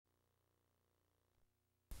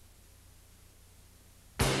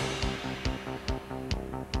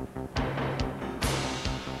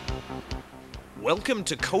Welcome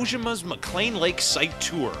to Kojima's McClean Lake Site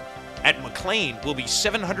Tour. At McClean, we'll be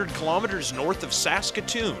 700 kilometers north of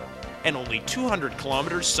Saskatoon and only 200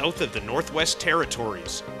 kilometers south of the Northwest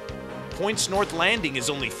Territories. Points North Landing is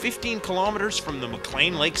only 15 kilometers from the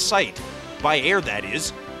McClean Lake site, by air that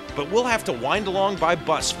is, but we'll have to wind along by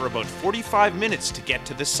bus for about 45 minutes to get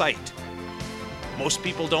to the site. Most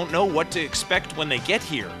people don't know what to expect when they get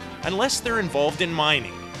here, unless they're involved in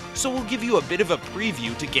mining, so we'll give you a bit of a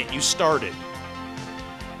preview to get you started.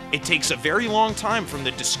 It takes a very long time from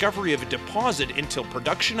the discovery of a deposit until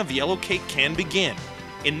production of yellowcake can begin.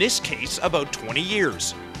 In this case, about 20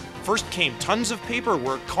 years. First came tons of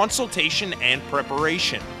paperwork, consultation, and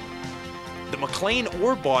preparation. The McClean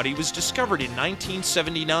ore body was discovered in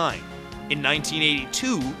 1979. In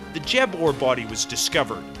 1982, the Jeb ore body was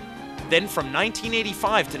discovered. Then from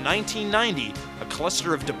 1985 to 1990, a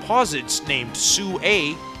cluster of deposits named Sioux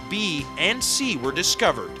A, B, and C were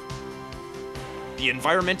discovered. The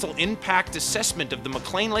environmental impact assessment of the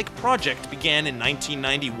McClean Lake project began in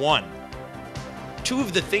 1991. Two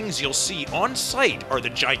of the things you'll see on site are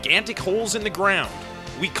the gigantic holes in the ground.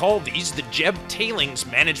 We call these the Jeb Tailings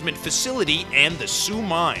Management Facility and the Sioux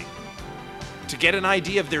Mine. To get an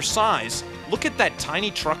idea of their size, look at that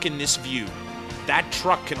tiny truck in this view. That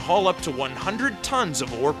truck can haul up to 100 tons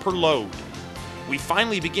of ore per load. We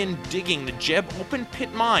finally begin digging the Jeb open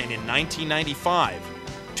pit mine in 1995.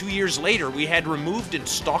 2 years later, we had removed and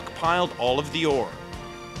stockpiled all of the ore.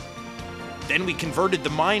 Then we converted the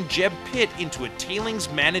mine Jeb pit into a tailings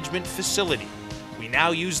management facility. We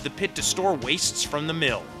now use the pit to store wastes from the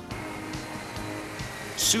mill.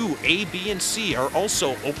 Sioux A, B, and C are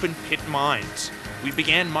also open pit mines. We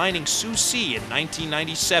began mining Sioux C in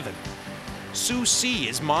 1997. Sioux C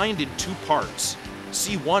is mined in two parts.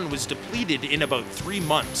 C1 was depleted in about 3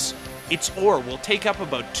 months. Its ore will take up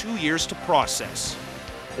about 2 years to process.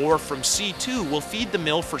 Ore from C2 will feed the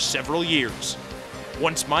mill for several years.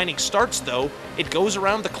 Once mining starts though, it goes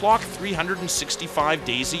around the clock 365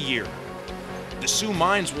 days a year. The Sioux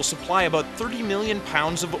mines will supply about 30 million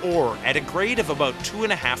pounds of ore at a grade of about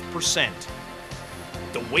 2.5%.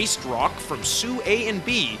 The waste rock from Sioux A and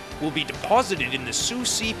B will be deposited in the Sioux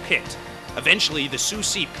C pit. Eventually, the Sioux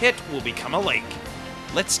C pit will become a lake.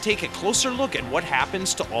 Let's take a closer look at what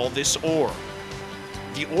happens to all this ore.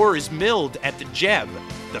 The ore is milled at the Jeb,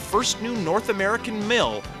 the first new North American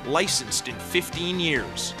mill licensed in 15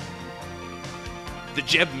 years. The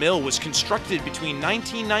Jeb mill was constructed between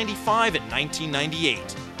 1995 and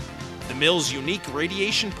 1998. The mill's unique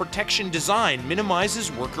radiation protection design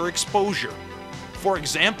minimizes worker exposure. For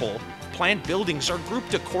example, plant buildings are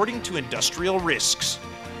grouped according to industrial risks.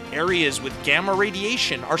 Areas with gamma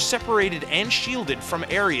radiation are separated and shielded from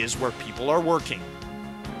areas where people are working.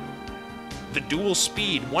 The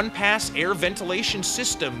dual-speed, one-pass air ventilation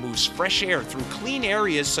system moves fresh air through clean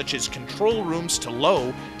areas such as control rooms to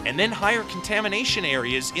low and then higher contamination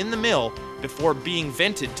areas in the mill before being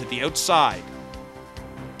vented to the outside.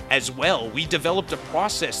 As well, we developed a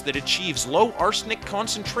process that achieves low arsenic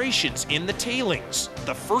concentrations in the tailings,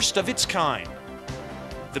 the first of its kind.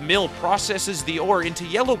 The mill processes the ore into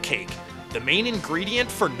yellowcake, the main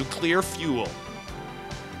ingredient for nuclear fuel.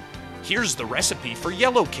 Here's the recipe for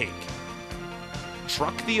yellowcake.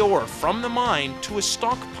 Truck the ore from the mine to a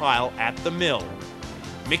stockpile at the mill.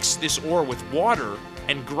 Mix this ore with water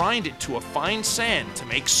and grind it to a fine sand to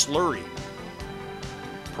make slurry.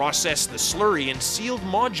 Process the slurry in sealed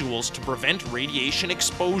modules to prevent radiation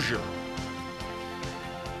exposure.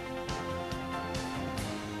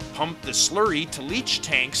 Pump the slurry to leach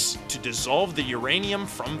tanks to dissolve the uranium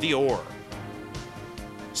from the ore.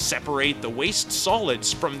 Separate the waste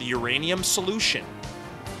solids from the uranium solution.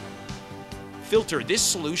 Filter this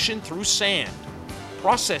solution through sand.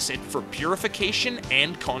 Process it for purification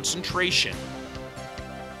and concentration.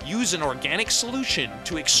 Use an organic solution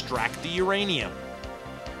to extract the uranium.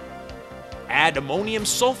 Add ammonium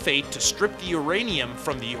sulfate to strip the uranium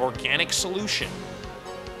from the organic solution.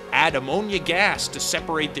 Add ammonia gas to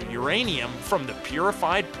separate the uranium from the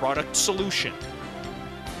purified product solution.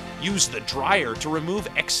 Use the dryer to remove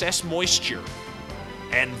excess moisture.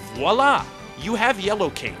 And voila! You have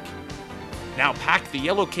yellowcake. Now pack the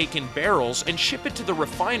yellowcake in barrels and ship it to the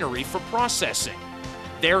refinery for processing.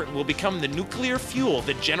 There it will become the nuclear fuel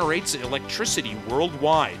that generates electricity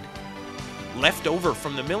worldwide. Left over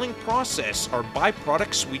from the milling process are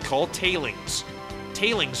byproducts we call tailings.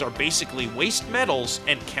 Tailings are basically waste metals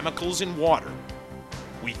and chemicals in water.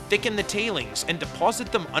 We thicken the tailings and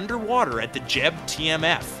deposit them underwater at the Jeb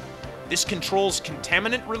TMF. This controls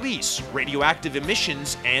contaminant release, radioactive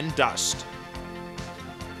emissions, and dust.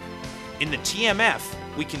 In the TMF,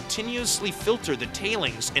 We continuously filter the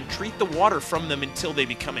tailings and treat the water from them until they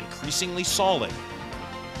become increasingly solid.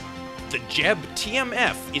 The JEB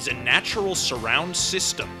TMF is a natural surround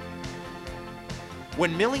system.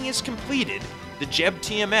 When milling is completed, the JEB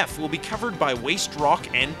TMF will be covered by waste rock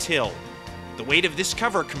and till. The weight of this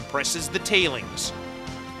cover compresses the tailings.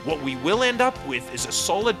 What we will end up with is a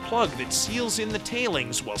solid plug that seals in the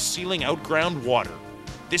tailings while sealing out groundwater.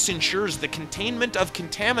 This ensures the containment of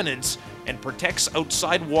contaminants and protects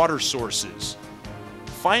outside water sources.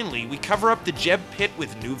 Finally, we cover up the JEB pit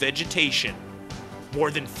with new vegetation. More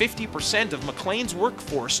than 50% of McClean's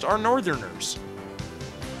workforce are northerners.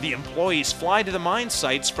 The employees fly to the mine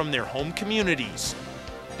sites from their home communities.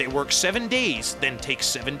 They work 7 days, then take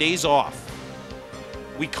 7 days off.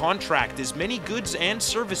 We contract as many goods and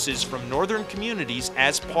services from northern communities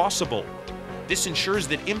as possible. This ensures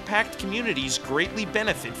that impact communities greatly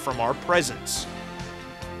benefit from our presence.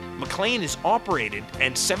 McClean is operated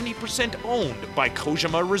and 70% owned by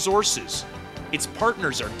Kojima Resources. Its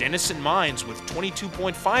partners are Denison Mines with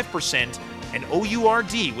 22.5% and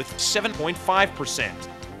OURD with 7.5%.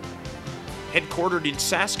 Headquartered in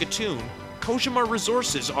Saskatoon, Kojima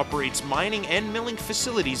Resources operates mining and milling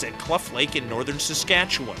facilities at Cluff Lake in northern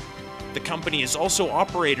Saskatchewan. The company is also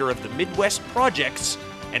operator of the Midwest Projects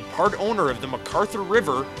and part owner of the MacArthur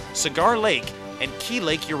River, Cigar Lake, and Key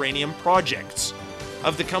Lake uranium projects.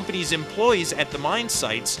 Of the company's employees at the mine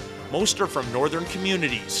sites, most are from northern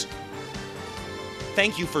communities.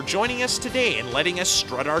 Thank you for joining us today and letting us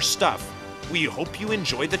strut our stuff. We hope you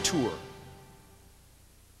enjoy the tour.